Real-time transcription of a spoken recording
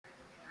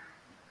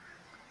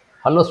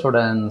Hello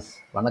students,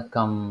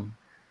 வணக்கம்.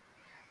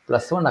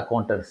 +1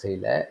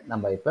 அக்கௌண்டன்சியில்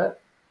நம்ம இப்போ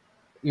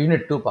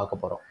யூனிட் 2 பார்க்க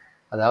போகிறோம்.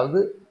 அதாவது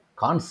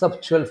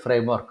conceptual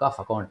framework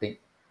of accounting.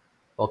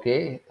 Okay,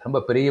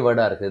 ரொம்ப பெரிய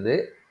வேர்டாக இருக்குது.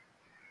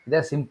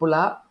 இதை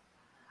சிம்பிளாக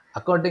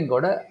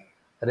அக்கௌண்டிங்கோட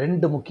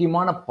 2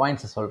 முக்கியமான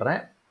பாயிண்ட்ஸை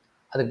சொல்கிறேன்.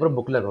 அதுக்கப்புறம்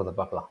புக்கில் இருக்கிறத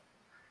பார்க்கலாம்.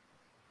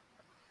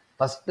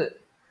 First,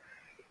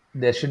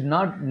 there should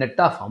not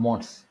net off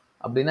amounts.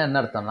 அப்படின்னா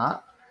என்ன அர்த்தம்னா,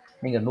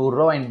 நீங்கள் 100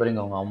 ரூபா வாங்கி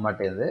போகிறீங்க உங்கள்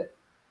அம்மாட்டேருந்து,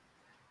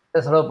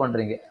 செலவு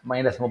பண்ணுறீங்க.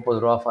 -30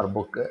 ரூபா ஃபார்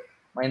புக்கு,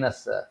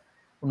 மைனஸ்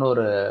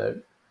இன்னொரு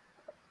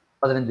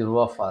 15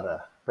 ரூபா ஃபார்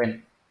பென்.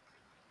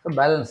 ஸோ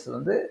பேலன்ஸ்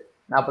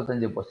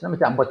 45 போச்சுன்னா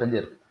மிச்சம் 55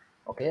 இருக்குது.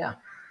 ஓகேயா,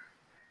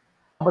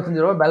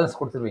 55 ரூபா பேலன்ஸ்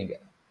கொடுத்துருவீங்க.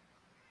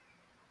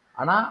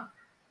 ஆனால்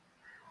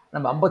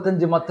நம்ம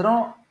 55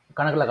 மாத்திரம்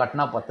கணக்கில்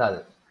காட்டினா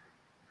பத்தாது.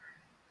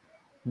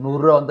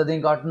 100 ரூபா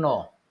வந்ததையும்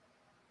காட்டணும்,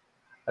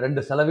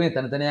 2 செலவையும்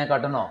தனித்தனியாக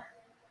காட்டணும்,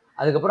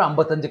 அதுக்கப்புறம்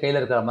 55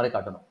 கையில் இருக்கிற மாதிரி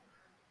காட்டணும்.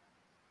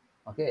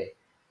 ஓகே,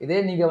 இதே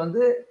நீங்கள்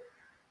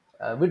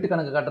வீட்டு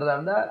கணக்கு காட்டுறதா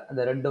இருந்தால்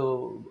அந்த 2,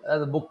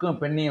 அதாவது புக்கும்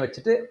பெண்ணையும்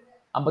வச்சுட்டு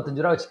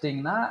 55 ரூபா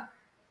வச்சுட்டிங்கன்னா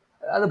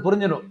அது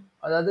புரிஞ்சிடும்.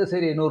 அதாவது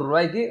சரி, 100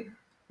 ரூபாய்க்கு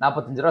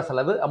 45 ரூபா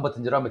செலவு,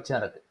 55 ரூபா மிச்சம்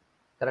இருக்குது.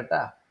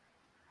 கரெக்டாக?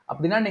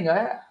 அப்படின்னா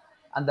நீங்கள்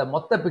அந்த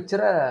மொத்த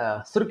பிக்சரை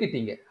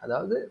சுருக்கிட்டீங்க.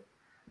 அதாவது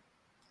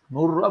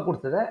 100 ரூபா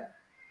கொடுத்ததை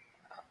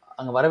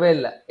அங்கே வரவே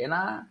இல்லை.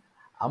 ஏன்னா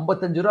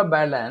 55 ரூபா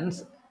balance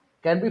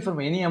can be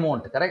from any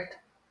amount. Correct?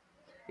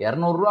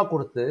 200 ரூபா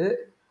கொடுத்து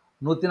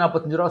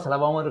 145 ரூபா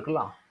செலவாகவும்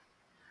இருக்கலாம்.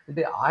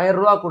 இது 1000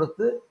 ரூபா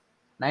கொடுத்து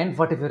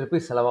 945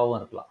 ருபீஸ் செலவாகவும்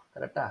இருக்கலாம்.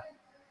 கரெக்டா?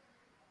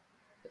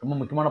 ரொம்ப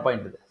முக்கியமான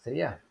பாயிண்ட் இது.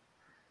 சரியா?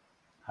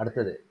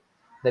 அடுத்தது,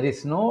 there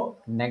is no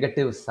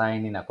negative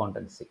sign in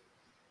accountancy.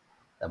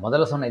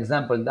 முதல்ல சொன்ன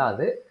எக்ஸாம்பிள் தான்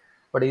அது.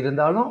 பட்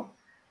இருந்தாலும்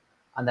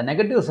அந்த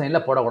நெகட்டிவ்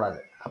சைனில் போடக்கூடாது.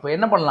 அப்போ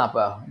என்ன பண்ணலாம்?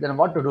 அப்போ தென்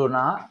வாட் டு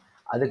டூனா,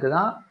 அதுக்கு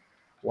தான்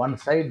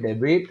one side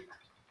debit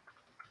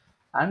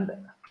and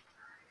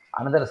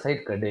another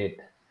side credit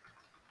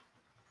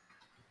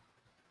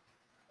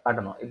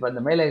காட்டணும். இப்போ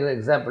இந்த மேலே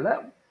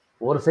எக்ஸாம்பிளில்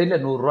ஒரு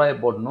சைடில் 100 ரூபாயை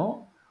போடணும்,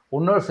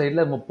 இன்னொரு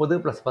சைடில் 30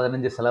 +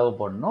 15 செலவு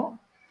போடணும்.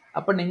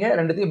 அப்போ நீங்கள்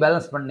ரெண்டுத்தையும்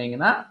பேலன்ஸ்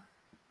பண்ணிங்கன்னா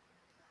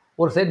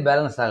ஒரு சைடு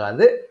பேலன்ஸ்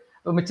ஆகாது.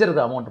 இப்போ மிச்சம்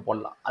இருக்கிற அமௌண்ட்டு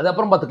போடலாம். அது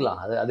அப்புறம் பார்த்துக்கலாம்.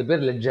 அது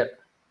பேர் லெட்ஜர்.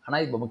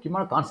 ஆனால் இப்போ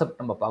முக்கியமான கான்செப்ட்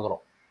நம்ம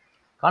பார்க்குறோம்.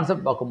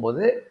 கான்செப்ட்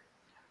பார்க்கும்போது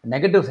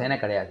நெகட்டிவ் சைனே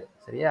கிடையாது.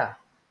 சரியா?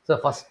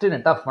 ஸோ ஃபஸ்ட்டு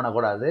நெட் ஆஃப்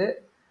பண்ணக்கூடாது,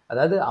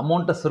 அதாவது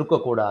அமௌண்ட்டை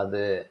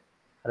சுருக்கக்கூடாது.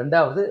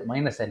 ரெண்டாவது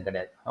மைனஸ் சைன்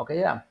கிடையாது.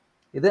 ஓகேயா?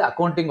 இது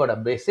அக்கௌண்டிங்கோட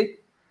பேசிக்.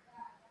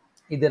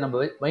 இதை நம்ம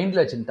மைண்டில்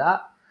வச்சுக்கிட்டா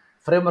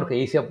ஃப்ரேம் ஒர்க்கை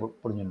ஈஸியாக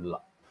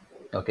புரிஞ்சுடலாம்.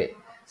 ஓகே,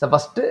 ஸோ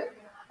ஃபஸ்ட்டு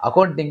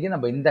அக்கௌண்டிங்கு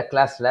நம்ம இந்த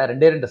கிளாஸில்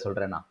 2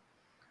 சொல்கிறேன் நான்.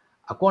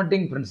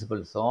 அக்கௌண்டிங்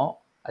பிரின்சிபல்ஸும்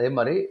அதே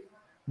மாதிரி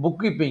புக்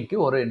கீப்பிங்க்கு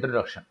ஒரு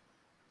இன்ட்ரடக்ஷன்.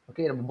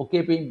 ஓகே, நம்ம புக்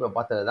கீப்பிங் இப்போ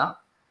பார்த்தது தான்.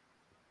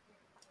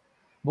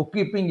 Book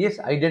keeping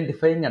is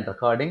identifying and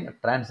recording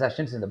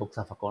transactions in the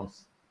books of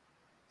accounts.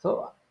 So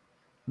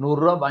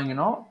 100 ரூபா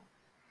வாங்கினோம்,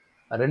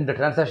 2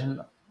 டிரான்சாக்ஷன்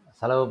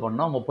செலவு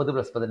பண்ணோம்,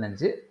 30 +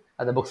 15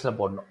 அதை புக்ஸில்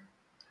போடணும்.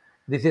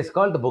 This is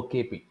called book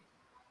keeping.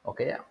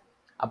 Okay,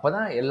 அப்போ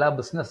தான் எல்லா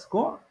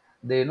பிஸ்னஸ்க்கும்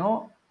தேனும்.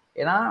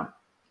 ஏன்னா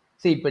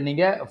சரி, இப்போ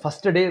நீங்கள்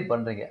ஃபஸ்ட்டு டே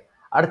பண்ணுறீங்க,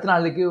 அடுத்த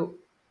நாளைக்கு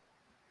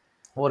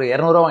ஒரு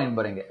 200 ரூபா வாங்கி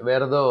போகிறீங்க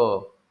வேறு ஏதோ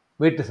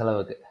வீட்டு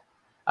செலவுக்கு,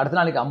 அடுத்த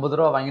நாளைக்கு 50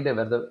 ரூபா வாங்கிட்டு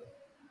வேறு ஏதோ,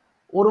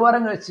 ஒரு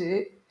வாரம் கழிச்சு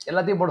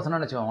எல்லாத்தையும் போட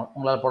சொன்னான்னு வச்சுக்கோங்க,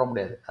 உங்களால் போட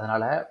முடியாது.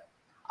 அதனால்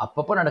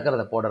அப்பப்போ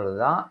நடக்கிறத போடுறது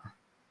தான்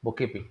புக்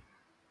கீப்பிங்.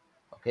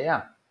 ஓகேயா?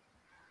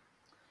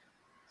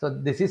 So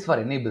this is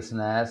for any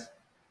business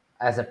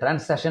as a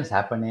transactions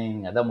happening.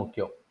 அதான்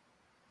முக்கியம்.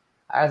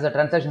 ஆஸ் அ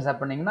டிரான்சாக்ஷன்ஸ்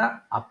ஹேப்பனிங்னா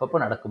அப்பப்போ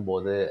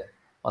நடக்கும்போது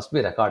மஸ்ட்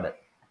பி ரெக்கார்டட்.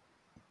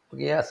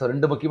 ஓகேயா? ஸோ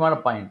 2 முக்கியமான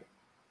point,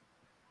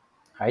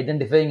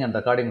 identifying and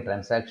recording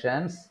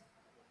transactions.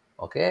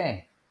 Okay,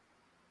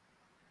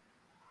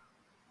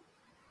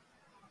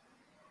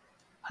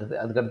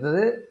 அதுக்கு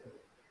அடுத்தது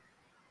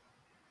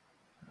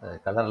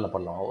கலரில்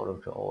பண்ணலாம்.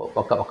 ஒரு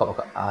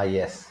பக்கம்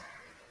எஸ்.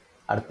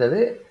 அடுத்தது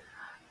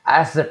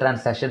ஆஸ் த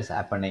டிரான்சாக்ஷன்ஸ்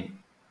ஹேப்பனிங்.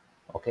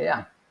 ஓகேயா?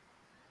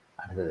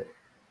 அடுத்தது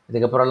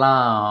இதுக்கப்புறம்லாம்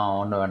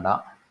ஒன்றும்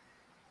வேண்டாம்.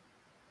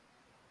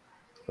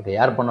 ஓகே,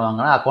 யார்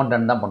பண்ணுவாங்கன்னா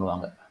அக்கௌண்டன்ட் தான்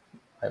பண்ணுவாங்க,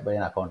 பை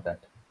அன்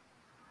அக்கௌண்டன்ட்.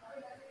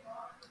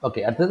 ஓகே,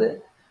 அடுத்தது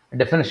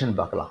டெஃபினேஷன்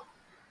பார்க்கலாம்.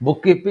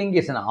 Book keeping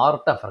is an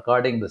art of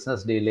recording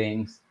business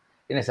dealings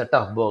in a set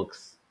of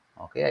books.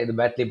 Okay, இது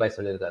பேட்லி பாய்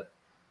சொல்லியிருக்காரு.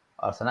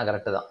 அவர் சொன்னால்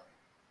கரெக்டு தான்.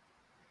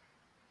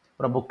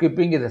 அப்புறம் book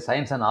keeping is a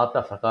science and art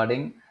of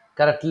recording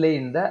correctly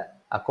in the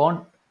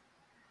account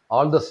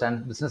all those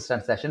business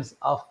transactions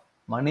of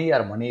money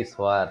or money is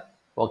worth.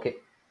 Okay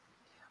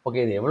okay,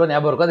 இது எவ்வளோ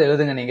ஞாபகம் இருக்கோ அதை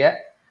எழுதுங்க. நீங்கள்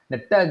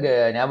நெட்டாக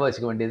ஞாபகம்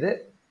வச்சுக்க வேண்டியது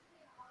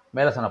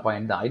மேலே சொன்ன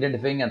பாயிண்ட் தான்,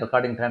 ஐடென்டிஃபைங் அண்ட்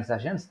ரெக்கார்டிங்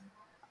டிரான்சாக்ஷன்ஸ்,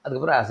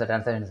 அதுக்கப்புறம் ஆஸ் அ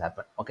டிரான்சாக்ஷன்ஸ்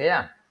ஹேப்பன். ஓகேயா?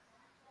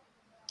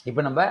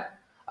 இப்போ நம்ம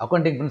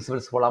அக்கௌண்டிங்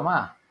பிரின்சிபல்ஸ் போகலாமா?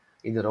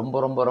 இது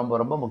ரொம்ப ரொம்ப ரொம்ப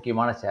ரொம்ப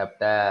முக்கியமான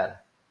சாப்டர்.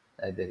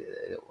 இது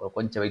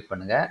கொஞ்சம் வெயிட்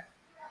பண்ணுங்கள்.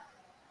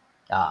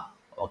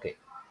 ஓகே,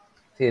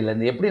 சரி,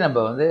 இதுலேருந்து எப்படி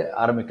நம்ம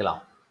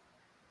ஆரம்பிக்கலாம்?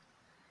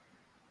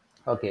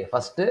 Okay,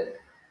 first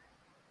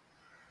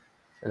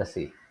let's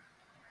see.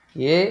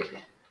 A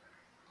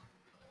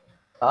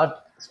thought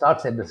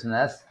starts a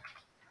business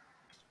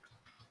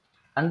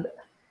and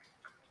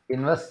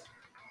invests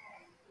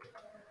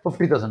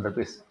 50,000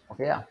 rupees.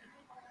 ஓகேயா?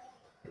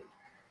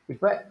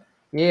 இப்போ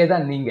ஏ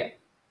தான் நீங்கள்.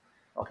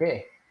 ஓகே,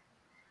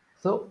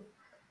 ஸோ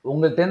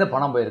உங்கள்கிட்டேருந்து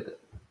பணம் போயிருக்கு,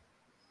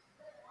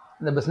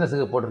 இந்த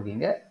பிஸ்னஸுக்கு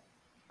போட்டிருக்கீங்க,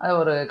 அது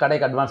ஒரு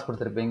கடைக்கு அட்வான்ஸ்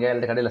கொடுத்துருப்பீங்க,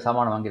 இல்லை கடையில்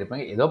சாமான்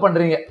வாங்கியிருப்பீங்க, ஏதோ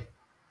பண்ணுறீங்க,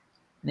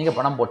 நீங்கள்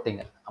பணம்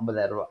போட்டீங்க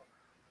 50,000 ரூபா.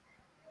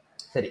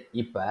 சரி,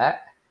 இப்போ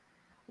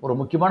ஒரு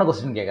முக்கியமான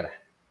கொஸ்டின் கேட்குறேன்.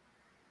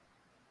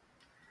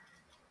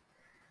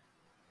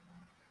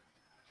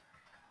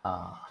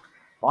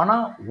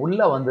 பணம்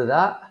உள்ளே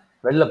வந்ததா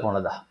வெளில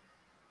போனதா?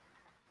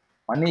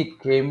 மணி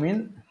கேம்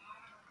இன்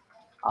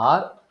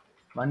ஆர்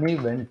மணி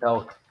வென்ட்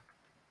அவுட்?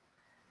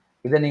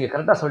 இதை நீங்கள்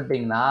கரெக்டாக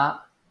சொல்லிட்டீங்கன்னா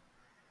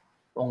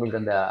உங்களுக்கு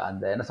அந்த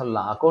அந்த என்ன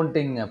சொல்லலாம்,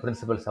 அக்கௌண்டிங்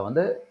பிரின்சிபல்ஸை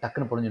வந்து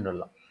டக்குன்னு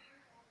புரிஞ்சுட்டுலாம்.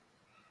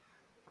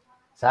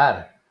 சார்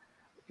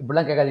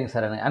இப்படிலாம் கேட்காதீங்க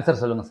சார், எனக்கு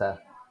ஆன்சர் சொல்லுங்கள் சார்,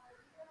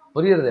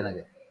 புரியுறது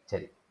எனக்கு.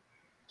 சரி,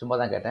 சும்மா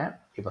தான் கேட்டேன்,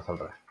 இப்போ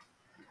சொல்கிறேன்.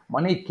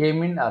 மணி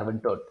game in R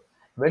vent out?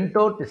 Vent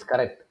out is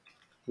correct.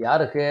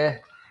 யாருக்கு?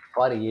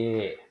 For A.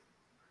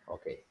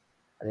 ஓகே,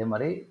 அதே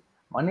மாதிரி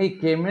மணி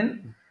கேம் இன்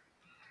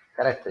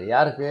கரெக்ட்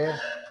யாருக்கு?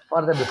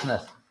 For the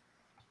business.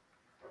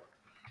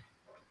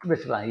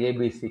 வச்சுக்கலாம்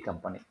ஏபிசி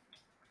கம்பெனி.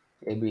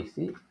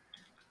 ஏபிசி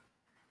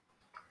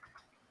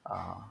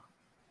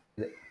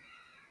இது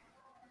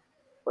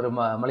ஒரு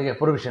மளிகை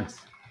ப்ரொவிஷன்ஸ்.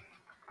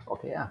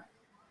 ஓகேயா?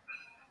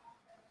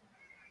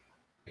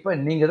 இப்போ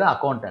நீங்கள் தான்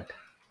அக்கௌண்டன்ட்.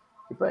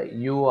 இப்போ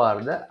யூ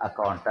ஆர் த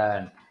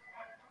அக்கௌண்டன்ட்.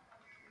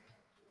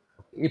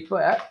 இப்போ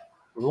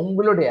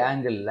உங்களுடைய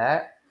ஆங்கிளில்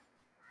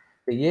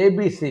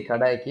ஏபிசி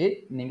கடைக்கு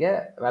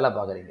நீங்கள் வேலை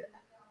பார்க்குறீங்க.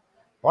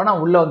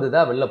 பணம் உள்ளே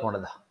வந்ததா வெளில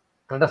போனதா?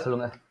 கரெக்டாக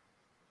சொல்லுங்கள்,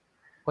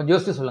 கொஞ்சம்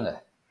யோசிச்சு சொல்லுங்கள்.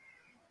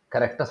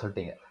 கரெக்டாக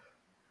சொல்லிட்டீங்க.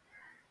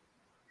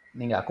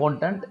 நீங்கள்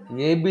அக்கௌண்டன்ட்,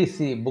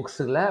 ஏபிசி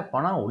புக்ஸில்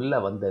பணம் உள்ளே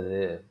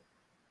வந்தது.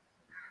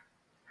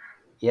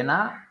 ஏன்னா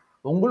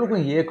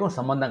உங்களுக்கும் ஏக்கும்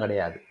சம்மந்தம்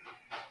கிடையாது,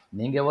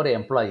 நீங்கள் ஒரு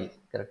எம்ப்ளாயி.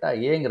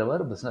 கரெக்டாக?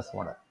 ஏங்கிறவர் பிஸ்னஸ்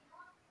ஓனர்.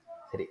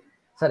 சரி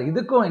சார்,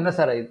 இதுக்கும் என்ன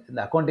சார் இந்த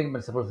அக்கௌண்டிங்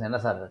பிரின்சிபல்ஸ்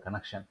என்ன சார்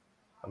கனெக்ஷன்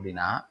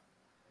அப்படின்னா,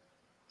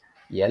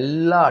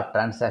 எல்லா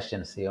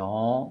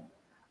டிரான்சாக்ஷன்ஸையும்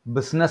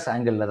பிஸ்னஸ்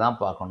ஆங்கிளில் தான்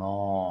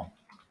பார்க்கணும்.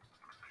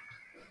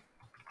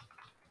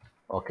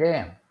 ஓகே,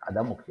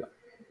 அதுதான் முக்கியம்.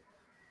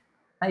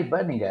 இப்போ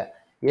நீங்கள்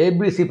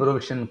ஏபிசி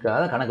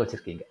ப்ரொவிஷனுக்காக கணக்கு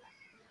வச்சுருக்கீங்க.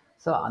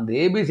 ஸோ அந்த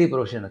ஏபிசி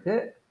ப்ரொவிஷனுக்கு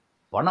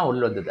பணம்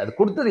உள்ள வந்தது. அது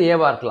கொடுத்தது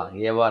ஏவாக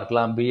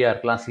இருக்கலாம், பிஆ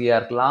இருக்கலாம், சிஆ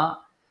இருக்கலாம்,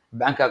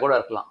 பேங்காக கூட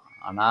இருக்கலாம்.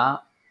 ஆனால்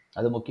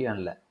அது முக்கியம்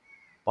இல்லை,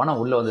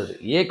 பணம் உள்ளே வந்தது.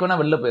 ஏக்கு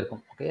வேணால் வெளில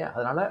போயிருக்கும். ஓகே,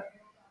 அதனால்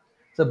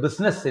ஸோ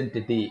பிஸ்னஸ்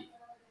என்டிட்டி.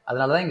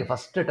 அதனால தான் இங்கே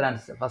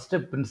first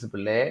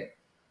பிரின்சிபிளே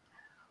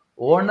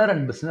owner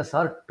and business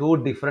or two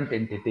different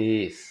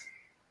entities.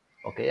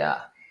 ஓகேயா?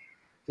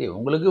 சரி,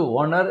 உங்களுக்கு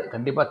ஓனர்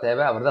கண்டிப்பாக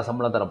தேவை, அவர் தான்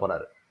சம்பளம் தர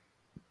போகிறாரு.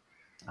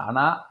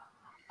 ஆனால்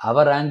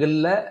அவர்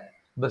ஆங்கிளில்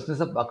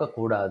பிஸ்னஸை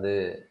பார்க்கக்கூடாது,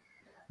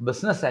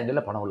 பிஸ்னஸ்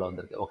ஆங்கிளில் பணம் உள்ள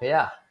வந்திருக்கு.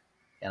 ஓகேயா?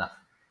 ஏன்னா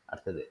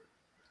அடுத்தது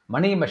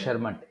மணி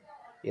மெஷர்மெண்ட்.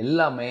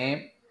 எல்லாமே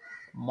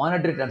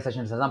மானிட்டரி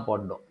டிரான்சாக்ஷன்ஸை தான்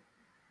போடணும்.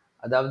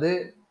 அதாவது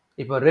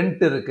இப்போ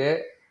ரெண்ட் இருக்குது,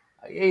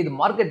 இது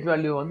மார்க்கெட்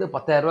வேல்யூ வந்து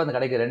 10,000 அந்த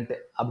கடைக்கு ரெண்ட்டு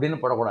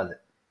அப்படின்னு போடக்கூடாது.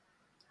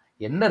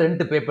 என்ன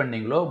ரெண்ட் பே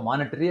பண்ணீங்களோ,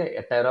 மானிட்டரி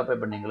 8,000 பே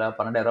பண்ணீங்களா,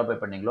 12,000 பே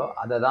பண்ணீங்களோ,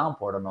 அதை தான்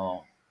போடணும்.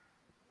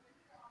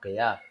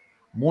 ஓகேயா?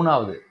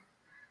 மூணாவது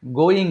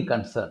going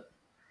concern.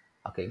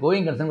 Okay,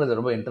 going concern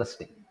ரொம்ப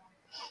இன்ட்ரெஸ்டிங்.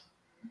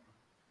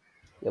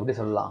 எப்படி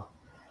சொல்லலாம்,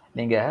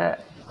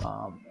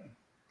 நீங்கள்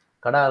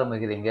கடை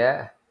ஆரம்பிக்கிறீங்க,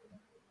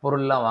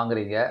 பொருள்லாம்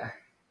வாங்குறீங்க.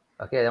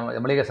 ஓகே,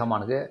 மளிகை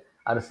சாமானுக்கு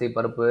அரிசி,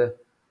 பருப்பு,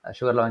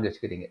 சுகர்லாம் வாங்கி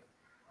வச்சுக்கிறீங்க.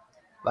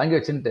 வாங்கி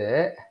வச்சுட்டு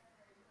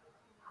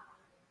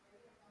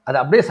அதை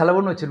அப்படியே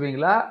செலவுன்னு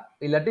வச்சுருவீங்களா,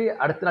 இல்லாட்டி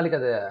அடுத்த நாளைக்கு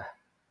அதை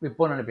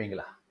விற்போன்னு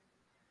நினைப்பீங்களா?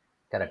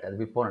 கரெக்ட், அது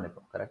விற்போன்னு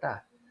நினைப்போம். கரெக்டாக?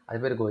 அது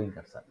பேர் கோயிங்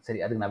கன்சர்ன். சரி,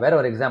 அதுக்கு நான் வேறு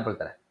ஒரு எக்ஸாம்பிள்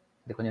தரேன்.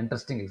 இது கொஞ்சம்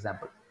இன்ட்ரெஸ்டிங்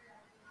எக்ஸாம்பிள்.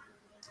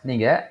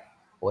 நீங்கள்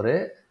ஒரு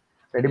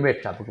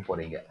ரெடிமேட் ஷாப்புக்கு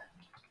போகிறீங்க.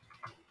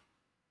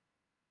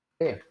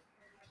 ஓகே,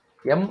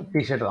 எம்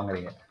டிஷர்ட்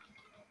வாங்குறீங்க.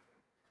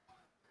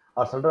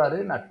 அவர் சொல்கிறாரு,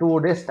 நான் 2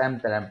 days time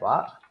தரேன்ப்பா.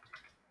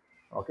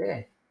 Okay,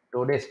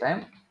 2 days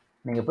time,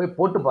 நீங்கள் போய்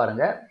போட்டு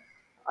பாருங்கள்,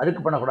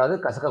 அழுக்கு பண்ணக்கூடாது,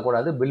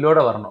 கசக்கக்கூடாது,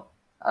 பில்லோடு வரணும்.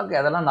 ஓகே,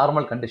 அதெல்லாம்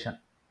நார்மல் கண்டிஷன்.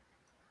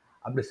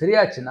 அப்படி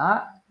சரியாச்சுன்னா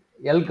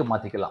எல்க்கு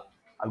மாற்றிக்கலாம்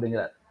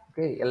அப்படிங்கிறார்.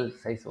 ஓகே, எல்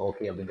சைஸ்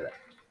ஓகே அப்படிங்கிறார்.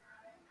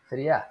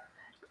 சரியா?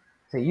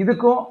 சரி,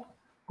 இதுக்கும்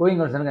கோயிங்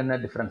கன்சர்னுக்கு என்ன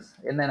டிஃப்ரென்ஸ்,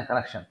 என்ன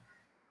கனெக்ஷன்?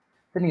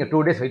 சரி, நீங்கள்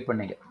 2 days வெயிட்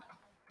பண்ணீங்க.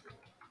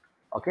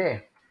 ஓகே,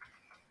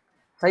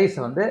 சைஸ்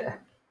வந்து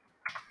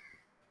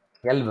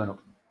எல்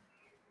வேணும்.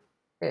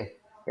 ஓகே,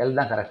 எல்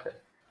தான் கரெக்டு,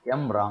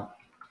 எம் ராங்.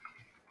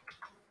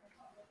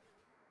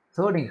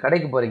 ஸோ நீங்கள்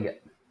கடைக்கு போகிறீங்க,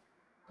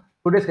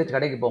 2 days கழிச்சு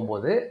கடைக்கு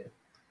போகும்போது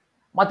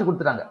மாற்றி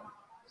கொடுத்துட்டாங்க.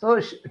 So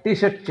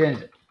T shirt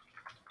change.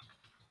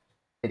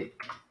 சரி,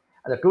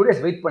 அந்த 2 days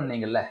வெயிட்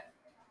பண்ணீங்கல்ல,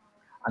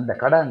 அந்த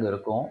கடை அங்கே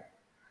இருக்கும்,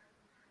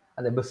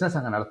 அந்த பிஸ்னஸ்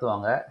அங்கே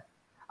நடத்துவாங்க,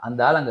 அந்த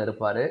ஆள் அங்கே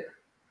இருப்பார்,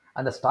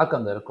 அந்த ஸ்டாக்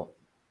அங்கே இருக்கும்.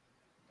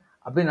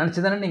 அப்படின்னு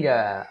நினச்சி தானே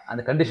நீங்கள்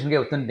அந்த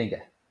கண்டிஷனுக்கே ஒத்துட்டீங்க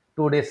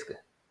 2 daysக்கு.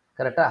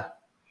 கரெக்டாக?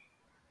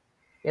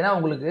 ஏன்னா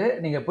உங்களுக்கு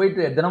நீங்கள்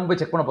போயிட்டு தினமும் போய்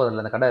செக் பண்ண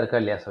போதில்லை அந்த கடை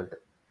இருக்கா இல்லையா சொல்லிட்டு.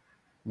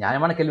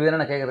 நியாயமான கேள்வி தானே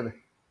நான் கேட்குறது.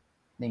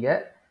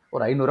 நீங்கள்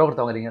ஒரு 500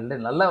 கொடுத்து வாங்குறீங்க, இல்லை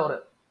நல்ல ஒரு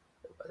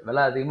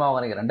விலை அதிகமாக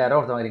வாங்குறீங்க, 2000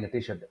 கொடுத்து வாங்குறீங்க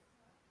டிஷர்ட்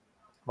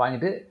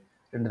வாங்கிட்டு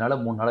 2 நாளோ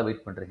 3 நாளோ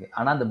வெயிட் பண்ணுறீங்க.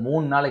 ஆனால் அந்த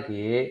 3 நாளைக்கு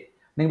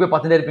நீங்கள் போய்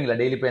பார்த்துட்டே இருப்பீங்களா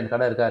டெய்லி போய் அந்த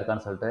கடை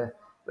இருக்கான்னு சொல்லிட்டு?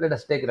 இல்லை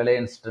டஸ்டேக்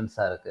ரிலையன்ஸ்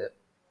ட்ரெண்ட்ஸாக இருக்குது,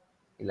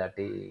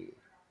 இல்லாட்டி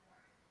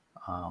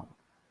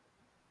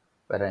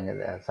வேறு எங்கே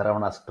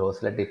சரவணா ஸ்டோர்ஸ்,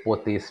 இல்லாட்டி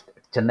போத்தீஸ்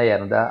சென்னையாக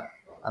இருந்தால்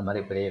அது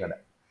மாதிரி பெரிய கடை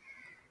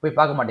போய்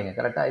பார்க்க மாட்டீங்க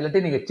கரெக்டாக? இல்லாட்டி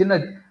நீங்கள் சின்ன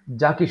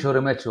ஜாக்கி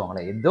ஷோரூமே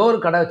வச்சுக்கோங்களேன், ஏதோ ஒரு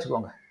கடை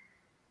வச்சுக்கோங்க,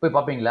 போய்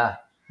பார்ப்பீங்களா?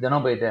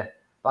 தினம் போயிட்டு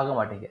பார்க்க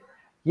மாட்டீங்க.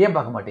 ஏன்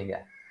பார்க்க மாட்டீங்க?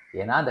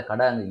 ஏன்னா அந்த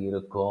கடை அங்கே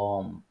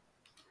இருக்கும்.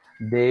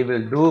 they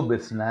will do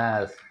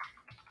business.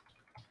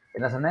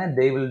 என்ன சொன்னேன்?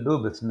 they will do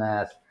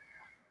business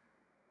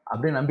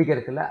அப்படின்னு நம்பிக்கை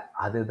இருக்குல்ல,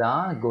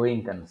 அதுதான்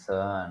கோயிங்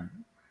கன்சர்ன்.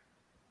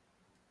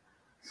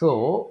 ஸோ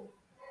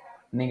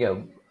நீங்கள்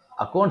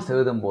அக்கௌண்ட்ஸ்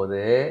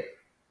எழுதும்போது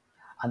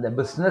அந்த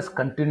பிஸ்னஸ்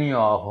கண்டினியூ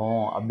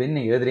ஆகும் அப்படின்னு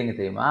நீங்கள் எழுதுறீங்க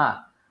தெரியுமா,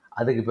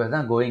 அதுக்கு பேர்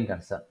தான் கோயிங்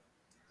கன்சர்ன்.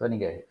 ஸோ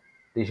நீங்கள்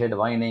டிஷர்ட்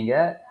வாங்கினீங்க,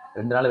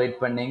 2 நாள்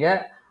வெயிட் பண்ணீங்க,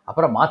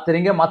 அப்புறம்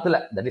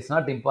மாற்றலை, that is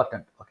not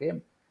important. Okay,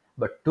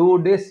 but 2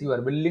 days you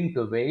are willing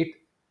to wait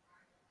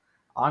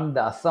on the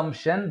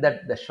assumption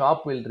that the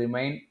shop will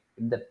remain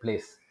in that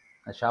place.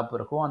 அந்த ஷாப்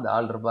இருக்கும், அந்த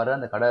ஆள் இருப்பார்,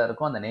 அந்த கடை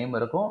இருக்கும், அந்த நேம்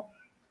இருக்கும்,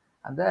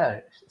 அந்த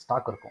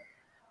ஸ்டாக் இருக்கும்.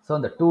 ஸோ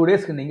அந்த 2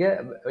 daysக்கு நீங்கள்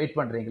வெயிட்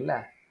பண்ணுறீங்கள,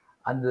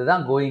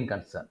 அதுதான் கோயிங்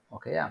கன்சர்ன்.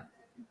 ஓகேயா?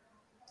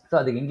 ஸோ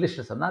அதுக்கு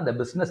இங்கிலீஷில் சொன்னால் the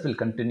business will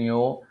continue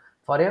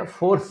for a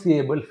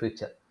ஃபோர்சியபிள்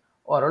future.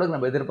 ஓரளவுக்கு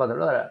நம்ம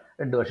எதிர்பார்த்தோட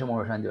 2 வருஷம் 3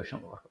 வருஷம் 5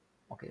 வருஷம் வரும்.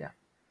 ஓகேயா?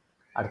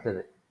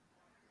 அடுத்தது,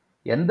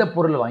 எந்த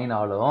பொருள்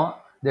வாங்கினாலும்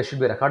there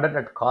should be recorded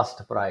at cost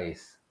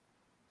price.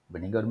 இப்போ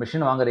நீங்கள் ஒரு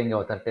மிஷின் வாங்குறீங்க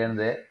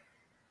ஒருத்தர்கிட்டேருந்து,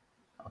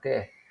 ஓகே,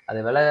 அது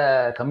விலை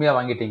கம்மியாக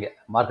வாங்கிட்டீங்க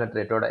மார்க்கெட்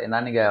ரேட்டோட, ஏன்னா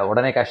நீங்கள்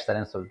உடனே கேஷ்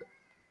தரேன்னு சொல்லிட்டு.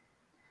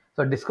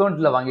 ஸோ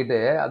டிஸ்கவுண்ட்டில் வாங்கிட்டு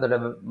அதோட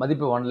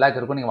மதிப்பு 1 lakh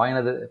இருக்கும், நீங்கள்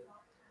வாங்கினது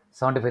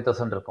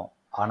 75,000 இருக்கும்.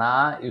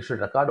 ஆனால் you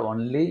should record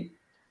only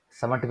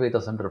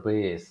 75,000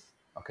 rupees.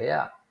 ஓகேயா?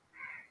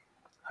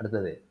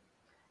 அடுத்தது,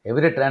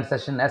 every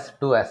transaction has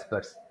 2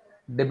 aspects,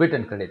 debit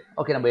and credit.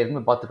 Okay, நம்ம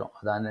ஏற்கனவே பார்த்துட்டோம்,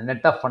 அதான்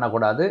நெட் ஆஃப்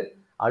பண்ணக்கூடாது,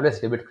 ஆல்வேஸ்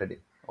டெபிட்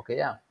கிரெடிட்.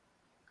 ஓகேயா?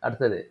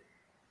 அடுத்தது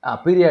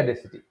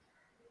பீரியாடிசிட்டி.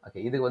 ஓகே,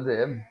 இதுக்கு வந்து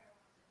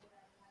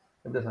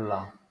எப்படி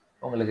சொல்லலாம்,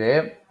 உங்களுக்கு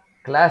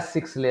கிளாஸ்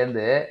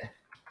 6லேருந்து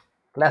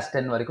கிளாஸ்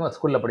 10 வரைக்கும்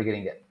ஸ்கூலில்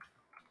படிக்கிறீங்க.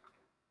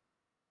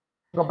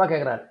 உங்கள் அப்பா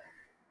கேட்குறாரு,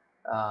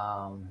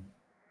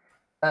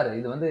 சார்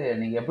இது வந்து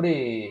நீங்கள் எப்படி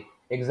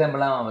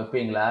எக்ஸாம்லாம்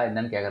வைப்பீங்களா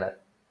என்னன்னு கேட்குறாரு.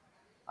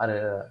 அது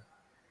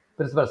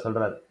பிரின்சிபல்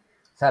சொல்கிறாரு,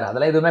 சார்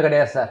அதெல்லாம் எதுவுமே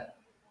கிடையாது சார்,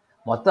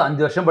 மொத்தம்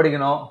 5 வருஷம்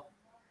படிக்கணும்,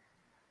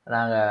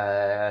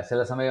 நாங்கள்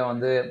சில சமயம்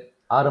வந்து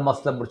 6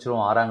 மாதத்தில்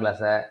முடிச்சிடுவோம் 6ஆம்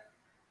கிளாஸை,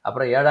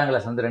 அப்புறம் 7ஆம்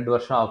கிளாஸ் வந்து 2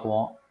 வருஷம்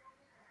ஆக்குவோம்.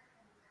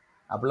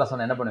 அப்படிலாம்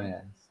சொன்னால் என்ன பண்ணுவீங்க?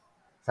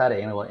 சார்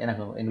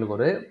எங்களுக்கு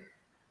ஒரு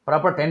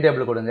ப்ராப்பர் டைம்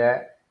டேபிள் கொடுங்க,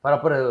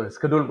 ப்ராப்பர் ஒரு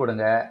ஸ்கெடியூல்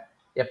கொடுங்க,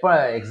 எப்போ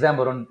எக்ஸாம்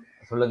வரும்னு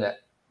சொல்லுங்கள்,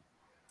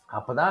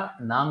 அப்போ தான்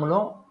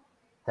நாங்களும்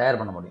தயார்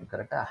பண்ண முடியும்.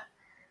 கரெக்டாக?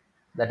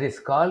 தட்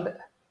இஸ் கால்டு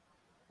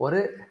ஒரு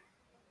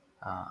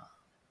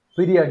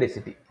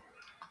பீரியாடிசிட்டி.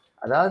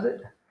 அதாவது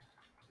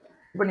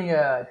இப்போ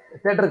நீங்கள்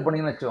தேட்டருக்கு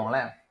போனீங்கன்னு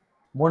வச்சுக்கோங்களேன்,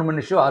 3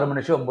 மணி ஷோ, 6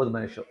 மணி ஷோ, 9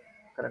 மணி ஷோ.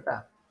 கரெக்டாக?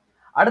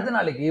 அடுத்த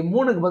நாளைக்கு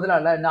 3க்கு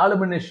பதிலாக 4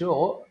 மணி ஷோ,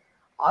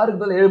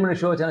 6க்கு பதில் 7 மணி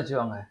ஷோ வச்சேன்னு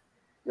வச்சுக்கோங்க.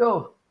 யோ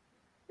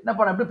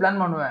என்னப்பா நான் எப்படி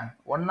பிளான் பண்ணுவேன்?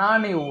 ஒன்றா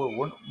நீ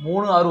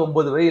 3, 6,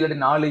 9 வை, இல்லாட்டி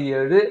 4,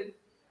 7,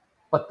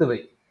 10 வை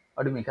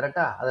அப்படிமே.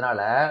 கரெக்டாக?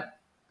 அதனால்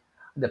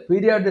இந்த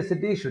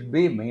periodicity should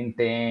be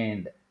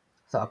maintained.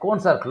 So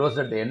accounts are close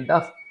at the end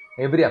of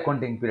every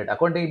accounting period.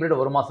 Accounting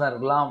period 1 மாதம்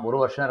இருக்கலாம், 1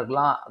 வருஷம்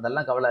இருக்கலாம்,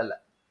 அதெல்லாம் கவலை இல்லை.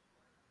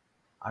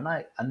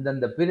 ஆனால்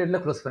அந்தந்த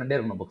பீரியடில் க்ளோஸ் பண்ணிட்டே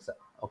இருக்கணும் புக்ஸை.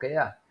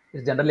 ஓகேயா?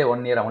 இட்ஸ் ஜென்ரலி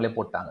 1 year அவங்களே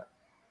போட்டாங்க.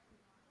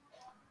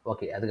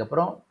 ஓகே,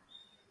 அதுக்கப்புறம்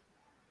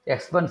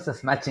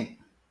எக்ஸ்பென்சஸ் மேட்சிங்.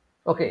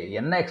 ஓகே,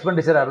 என்ன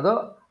எக்ஸ்பெண்டிச்சராக இருந்தோ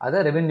அதை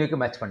ரெவென்யூக்கு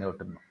மேட்ச் பண்ணி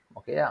விட்டுருணும்.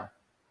 ஓகேயா?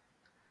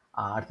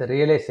 அடுத்த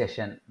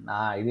ரியலைசேஷன்,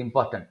 இது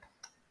இம்பார்ட்டண்ட்.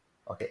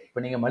 ஓகே, இப்போ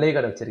நீங்கள் மளிகை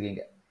கடை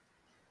வச்சுருக்கீங்க,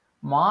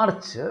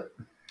 மார்ச்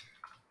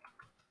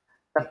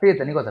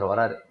 30th அன்றைக்கி ஒருத்தர்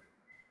வராரு,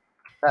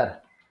 சார்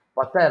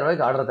 10,000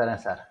 ரூபாய்க்கு ஆர்டர்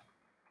தரேன் சார்.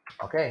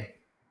 ஓகே,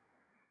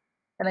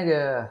 எனக்கு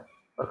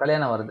ஒரு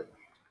கல்யாணம் வருது,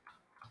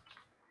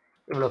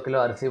 இவ்வளோ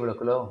கிலோ அரிசி, இவ்வளோ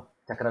கிலோ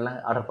சக்கரெல்லாம்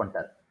ஆர்டர்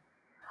பண்ணிட்டார்,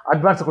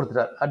 அட்வான்ஸ்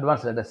கொடுத்துட்டார்.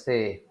 அட்வான்ஸ் லெட்டர்ஸே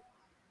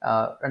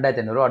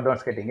 2,500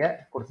 அட்வான்ஸ் கேட்டீங்க,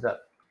 கொடுத்துட்டார்.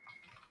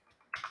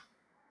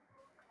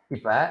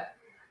 இப்போ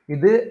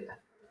இது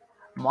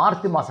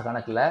மார்ச் மாத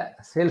கணக்கில்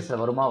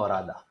சேல்ஸில் வருமா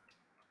வராதா?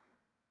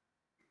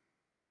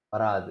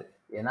 வராது.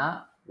 ஏன்னா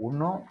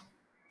இன்னும்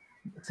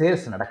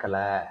சேல்ஸ்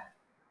நடக்கலை.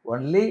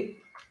 ஒன்லி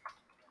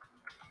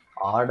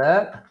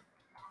ஆர்டர்,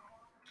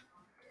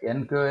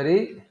 என்கொயரி,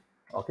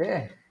 ஓகே,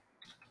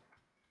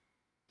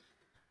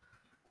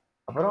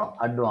 அப்புறம்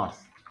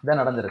அட்வான்ஸ்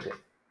தான் நடந்திருக்கு.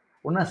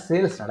 இன்னும்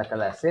சேல்ஸ்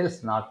நடக்கலை. Sales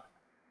not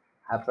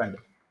happened.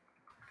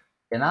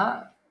 ஏன்னா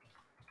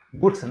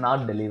குட்ஸ்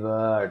நாட்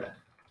டெலிவர்டு.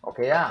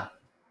 ஓகேயா?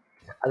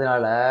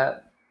 அதனால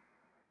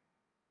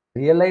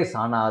ரியலைஸ்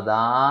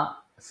ஆனாதான்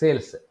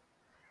சேல்ஸ்.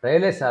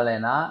 ரியலைஸ்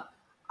ஆகலைன்னா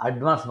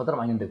அட்வான்ஸ் மாத்திரம்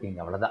வாங்கிட்டு இருக்கீங்க,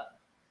 அவ்வளோதான்.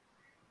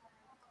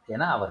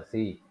 ஏன்னா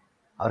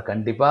அவர்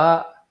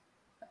கண்டிப்பாக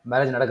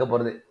மேரேஜ் நடக்க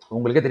போகிறது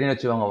உங்களுக்கே தெரியும்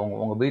வச்சுக்கோங்க.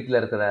 உங்கள் வீட்டில்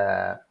இருக்கிற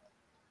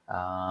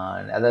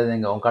அதாவது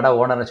நீங்கள் உங்கள் கடை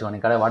ஓனர்னு வச்சுக்கோங்க.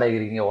 நீங்கள் கடை வாடகை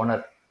இருக்கீங்க,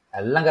 ஓனர்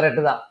எல்லாம்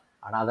கரெக்டு தான்.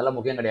 ஆனால் அதெல்லாம்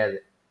முக்கியம் கிடையாது.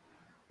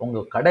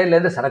 உங்கள்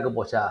கடையிலேருந்து சரக்கு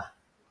போச்சா,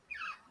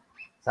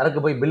 சரக்கு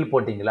போய் பில்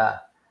போட்டிங்களா,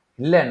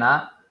 இல்லைன்னா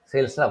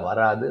சேல்ஸில்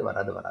வராது.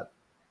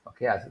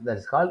 Okay, that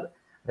is called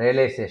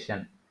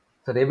realisation.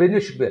 So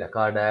revenue should be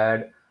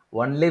recorded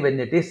only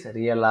when it is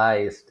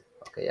realised.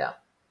 ஓகேயா.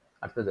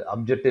 அடுத்தது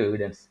அப்ஜெக்டிவ்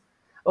எவிடன்ஸ்.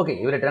 ஓகே,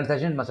 இவரை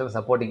டிரான்சாக்ஷன் மஸ்ட்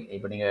சப்போர்ட்டிங்.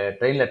 இப்போ நீங்கள்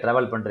ட்ரெயினில்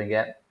ட்ராவல் பண்ணுறீங்க,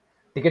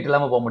 டிக்கெட்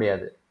இல்லாமல் போக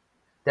முடியாது.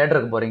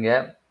 தேட்டருக்கு போகிறீங்க,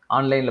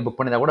 ஆன்லைனில் புக்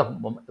பண்ணியிருந்தால் கூட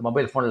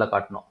மொபைல் ஃபோனில்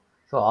காட்டணும்.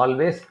 ஸோ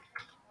ஆல்வேஸ்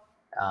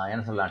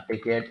என்ன சொல்லலாம்,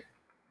 ticket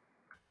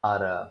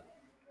R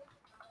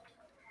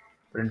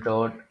print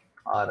out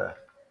R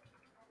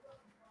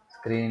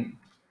screen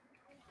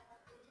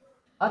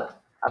R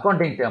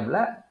accounting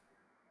டேர்மில்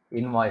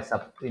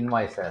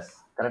இன்வாய்ஸஸ்.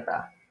 கரெக்டா?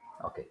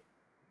 ஓகே.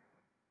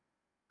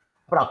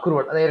 அப்புறம்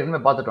அக்ரூவல், அதை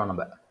ஏற்கனவே பார்த்துட்டோம்.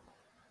 நம்ம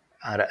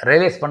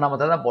ரியலைஸ்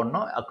பண்ணாமல் தான்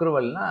போடணும்.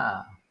 அக்ரூவல்னா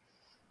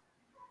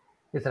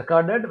is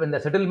recorded when the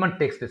settlement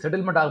takes place.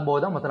 Settlement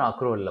ஆகும்போது தான் மொத்தம்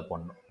அக்ரூவலில்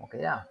போடணும்.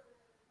 ஓகேயா.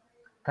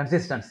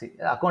 Consistency,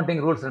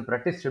 accounting rules and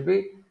practice should be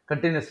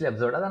continuously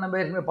observe. அதான் நம்ம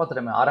ஏற்கனவே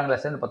பார்த்துட்டோமே, 6ஆம்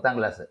கிளாஸ்லேருந்து 10ஆம்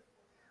கிளாஸ்.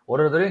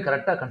 ஒரு தடவையும்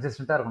கரெக்டாக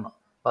கன்சிஸ்டண்ட்டாக இருக்கணும்.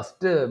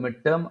 ஃபஸ்ட்டு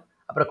மிட் டேர்ம்,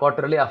 அப்புறம்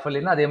குவார்டர்லி,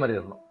 அஃபர்லின்னா அதே மாதிரி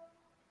இருக்கணும்.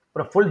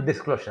 அப்புறம் ஃபுல்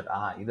டிஸ்க்ளோஷர்,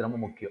 இது ரொம்ப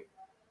முக்கியம்.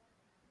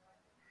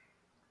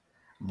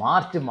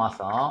 மார்ச்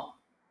மாதம்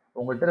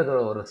உங்கள்கிட்ட இருக்கிற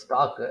ஒரு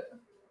ஸ்டாக்கு,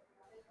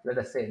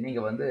 லெட்ஸ்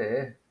நீங்கள் வந்து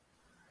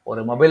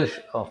ஒரு மொபைல்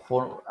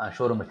ஃபோன்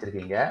ஷோரூம்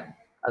வச்சுருக்கீங்க.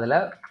 அதில்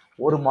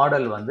ஒரு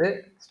மாடல் வந்து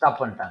ஸ்டாப்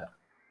பண்ணிட்டாங்க.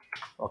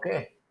 ஓகே,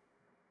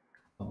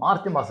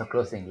 மார்ச் மாதம்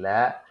க்ளோசிங்கில்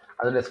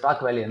அதோடைய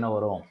ஸ்டாக் வேல்யூ என்ன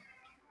வரும்?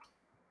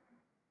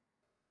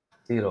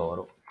 0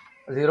 வரும்.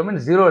 0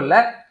 மீன்ஸ் 0 இல்லை.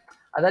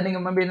 அதை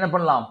நீங்கள் மேபி என்ன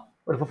பண்ணலாம்,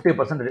 ஒரு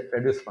 50%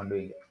 ரெடியூஸ்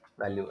பண்ணுவீங்க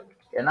வேல்யூ.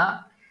 ஏன்னா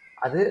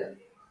அது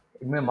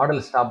இனிமேல்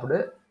மாடல் ஸ்டாப்டு.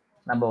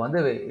 நம்ம வந்து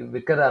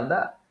விற்கிறதா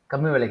இருந்தால்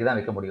கம்மி விலைக்கு தான்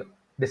விற்க முடியும்,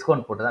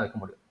 டிஸ்கவுண்ட் போட்டு தான் விற்க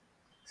முடியும்.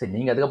 சரி,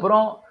 நீங்கள்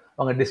அதுக்கப்புறம்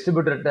அவங்க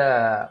டிஸ்ட்ரிபியூட்டர்கிட்ட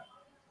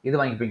இது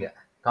வாங்கிப்பீங்க,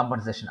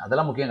 காம்பன்சேஷன்.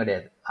 அதெல்லாம் முக்கியம்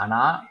கிடையாது.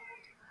 ஆனால்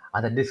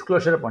அதை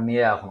டிஸ்க்ளோஷர்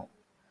பண்ணியே ஆகணும்.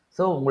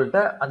 ஸோ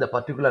உங்கள்கிட்ட அந்த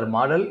பர்டிகுலர்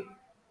மாடல்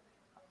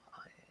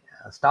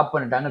ஸ்டாப்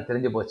பண்ணிட்டாங்கன்னு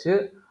தெரிஞ்சு போச்சு,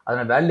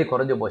 அதோட வேல்யூ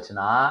குறைஞ்சி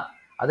போச்சுன்னா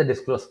அதை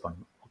டிஸ்க்ளோஸ்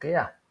பண்ணணும்.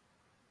 ஓகேயா.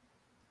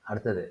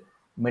 அடுத்தது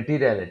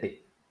மெட்டீரியாலிட்டி.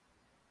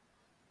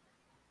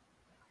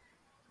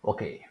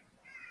 ஓகே,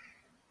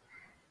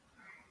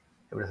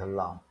 எப்படி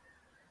சொல்லலாம்,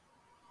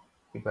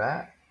 இப்போ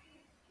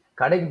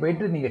கடைக்கு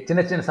போயிட்டு நீங்கள்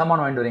சின்ன சின்ன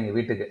சாமான் வாங்கிட்டு வரீங்க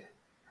வீட்டுக்கு,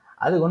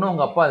 அது ஒன்றும்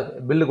உங்கள் அப்பா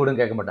பில்லு கொடுங்க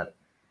கேட்க மாட்டார்.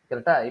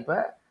 கரெக்டாக? இப்போ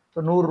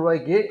 100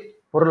 ரூபாய்க்கு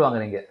பொருள்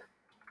வாங்குறீங்க,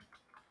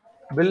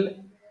 பில்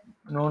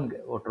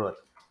 100 ஓட்டுருவார்.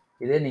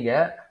 இதே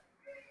நீங்கள்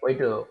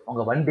போயிட்டு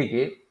உங்கள்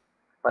வண்டிக்கு,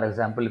 ஃபார்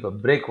எக்ஸாம்பிள் இப்போ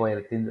பிரேக்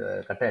ஒயர்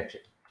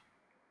கட்டாயிடுச்சு,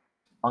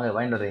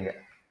 வாங்கிட்டு வர்றீங்க.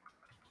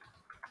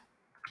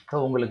 ஸோ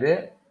உங்களுக்கு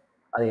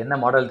அது என்ன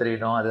மாடல்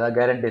தெரியணும், அது ஏதாவது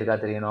கேரண்டி இருக்கா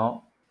தெரியணும்,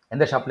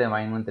 எந்த ஷாப்லேயும்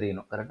வாங்கணும்னு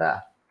தெரியணும். கரெக்டாக?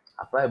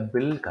 அப்போ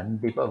பில்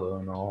கண்டிப்பாக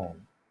வேணும்.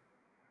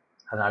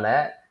 அதனால்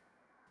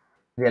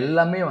இது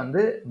எல்லாமே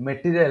வந்து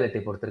மெட்டீரியாலிட்டி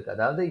பொறுத்திருக்கு.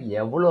 அதாவது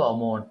எவ்வளோ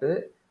அமௌண்ட்டு,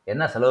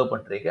 என்ன செலவு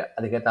பண்ணுறீங்க,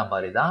 அதுக்கேற்ற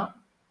மாதிரி தான்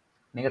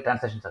நீங்கள்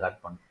டிரான்சாக்ஷன்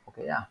ஸ்டார்ட் பண்ணணும்.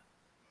 ஓகேயா.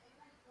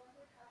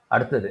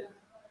 அடுத்தது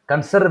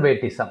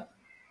கன்சர்வேட்டிசம்.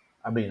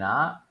 அப்படின்னா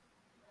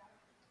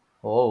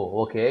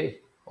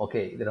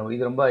ஓகே,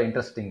 இது ரொம்ப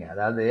இன்ட்ரெஸ்டிங்.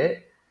 அதாவது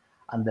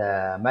அந்த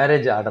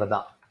மேரேஜ் ஆர்டர்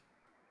தான்.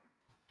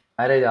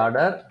 மேரேஜ்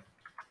ஆர்டர்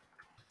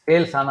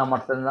சேல்ஸ் ஆனால்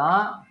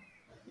மட்டும்தான்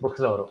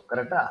புக்ஸில் வரும்.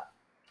 கரெக்டா?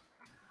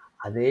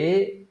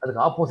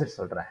 அதுக்கு ஆப்போசிட்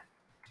சொல்கிறேன்.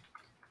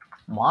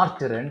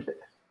 March rent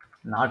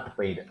not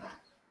paid.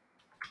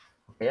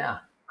 ஓகேயா.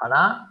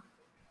 ஆனால்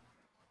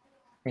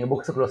நீங்கள்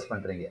புக்ஸை க்ளோஸ்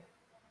பண்ணுறீங்க.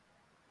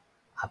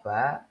 அப்போ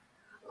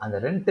அந்த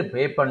ரெண்ட்டு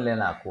பே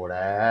பண்ணலைன்னா கூட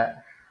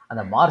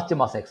அந்த மார்ச்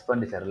மாதம்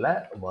எக்ஸ்பெண்டிச்சரில்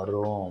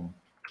வரும்.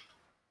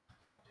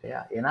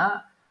 ஓகேயா. ஏன்னா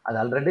அது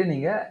ஆல்ரெடி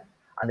நீங்கள்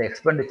அந்த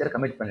எக்ஸ்பெண்டிச்சர்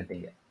கமிட்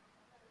பண்ணிட்டீங்க.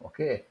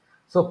 ஓகே.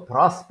 ஸோ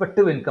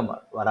ப்ராஸ்பெக்டிவ் இன்கம்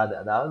வராது.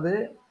 அதாவது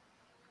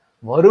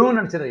வரும்னு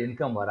நினச்சிற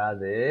இன்கம்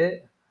வராது.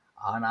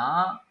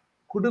 ஆனால்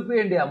கொடுக்க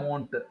வேண்டிய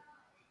அமௌண்ட்டு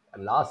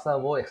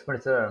லாஸாவோ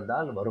எக்ஸ்பெண்டிச்சராக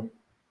இருந்தால் வரும்.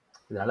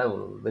 இதனால்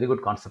ஒரு வெரி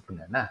குட்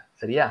கான்செப்டுங்க. என்ன,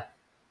 சரியா?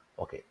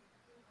 ஓகே.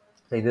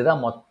 ஸோ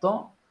இதுதான் மொத்தம்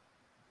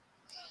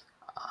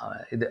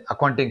இது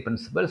அக்கௌண்டிங்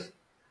பிரின்சிபல்ஸ்.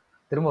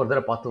 திரும்ப ஒரு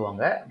தடவை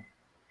பார்த்துவாங்க,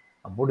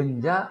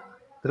 முடிஞ்சால்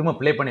திரும்ப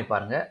ப்ளே பண்ணி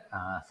பாருங்கள்.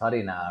 சாரி,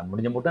 நான்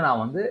முடிஞ்ச மட்டும்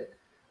நான் வந்து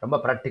ரொம்ப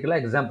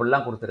ப்ராக்டிக்கலாக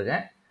எக்ஸாம்பிள்லாம்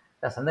கொடுத்துருக்கேன்.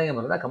 சந்தேகம்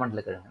இருந்தால்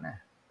கமெண்ட்டில் கேளுங்கண்ணே.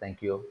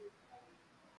 தேங்க்யூ.